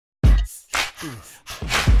yeah.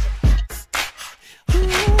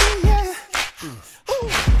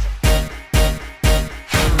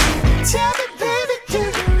 Tell me, baby, do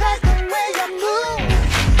you like the way I move?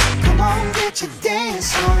 Come on, get your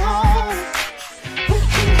dance on. We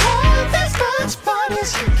can have as much fun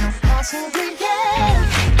as you can possibly have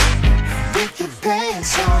with your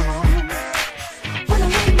pants on. When I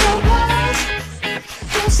look in your eyes,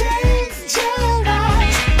 those angel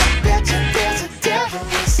eyes, I bet you there's a devil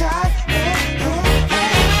inside.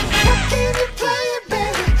 What can you play,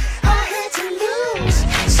 baby? I hate to lose,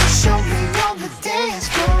 so show me on the dance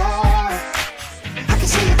floor. I can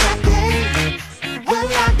see you got game, well I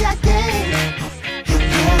got game. You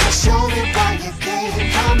better show me why you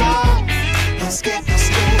came. Come on, let's get this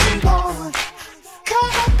game on.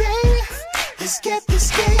 Come on, baby, let's get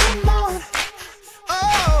this game on.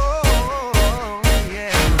 Oh,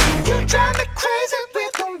 yeah. You drive me crazy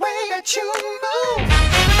with the way that you move.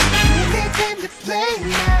 You really came to play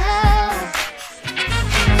now.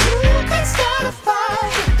 You can start a fire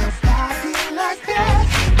with a body like that.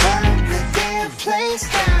 Burn the damn place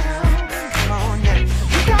down. Come on, yeah.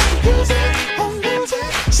 You got to use it or lose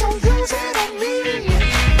it, so use it on me.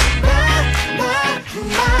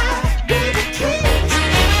 My baby, please.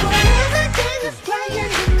 Whatever game you're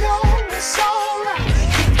playing, you know it's alright.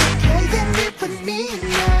 You're playing it with me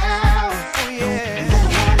now. Oh yeah.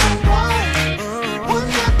 One-on-one,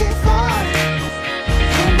 wouldn't that be fun?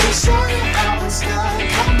 Let me show you how it's done.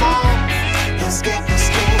 Come on, let's get this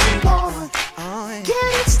game on.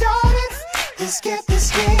 Get it started, let's get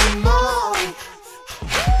this game on.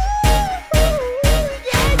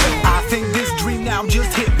 I think this dream now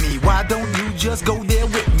just hit me. Why don't you just go there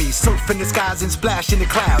with me? Surf in the skies and splash in the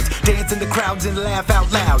clouds, dance in the crowds and laugh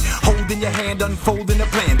out loud. Holding your hand, unfolding a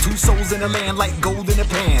plan. Two souls in a land like gold in a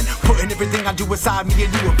pan. Putting everything I do aside, me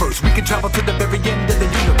and you are first. We can travel to the very end of the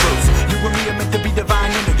universe. You and me are meant to be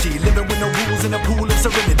divine energy, living with no rules in a pool of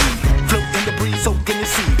serenity. Float in the breeze, soak in the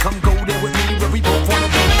sea. Come go there with me where we both wanna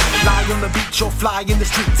be. Lie on the beach or fly in the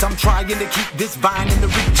streets. I'm trying to keep this vine in the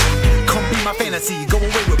reach. Come be my fantasy, go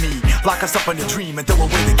away with me. Lock us up in a dream and throw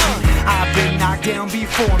away the key. I've been knocked down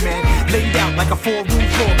before, man. Laid out like a 4-room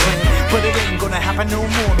floor plan. But it ain't gonna happen no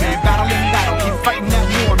more, man. Battle, keep fighting that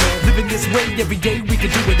war, man. Living this way every day, we can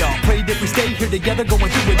do it all. Pray that we stay here together, going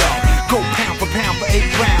through it all. Go pound for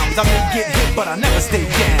 8 rounds. I may get hit, but I never stay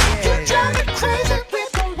down. You drive me crazy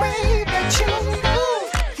with the way that you move.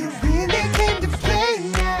 You really came to play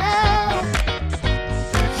now.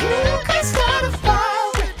 You can start a fire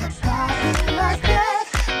with a body like that.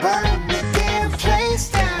 Burn the damn place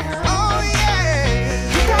down. Oh yeah.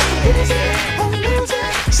 You got to use it or lose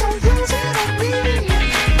it, so use it on me.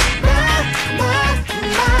 My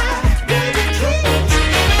baby, please.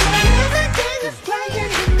 Whatever game you're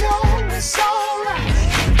playing, you know it's alright.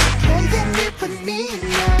 You're playing it with me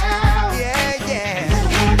now. Yeah, yeah.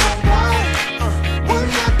 One-on-one,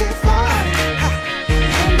 wouldn't that be fun?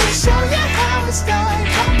 Let me show you how it's done.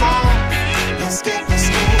 Come on, let's get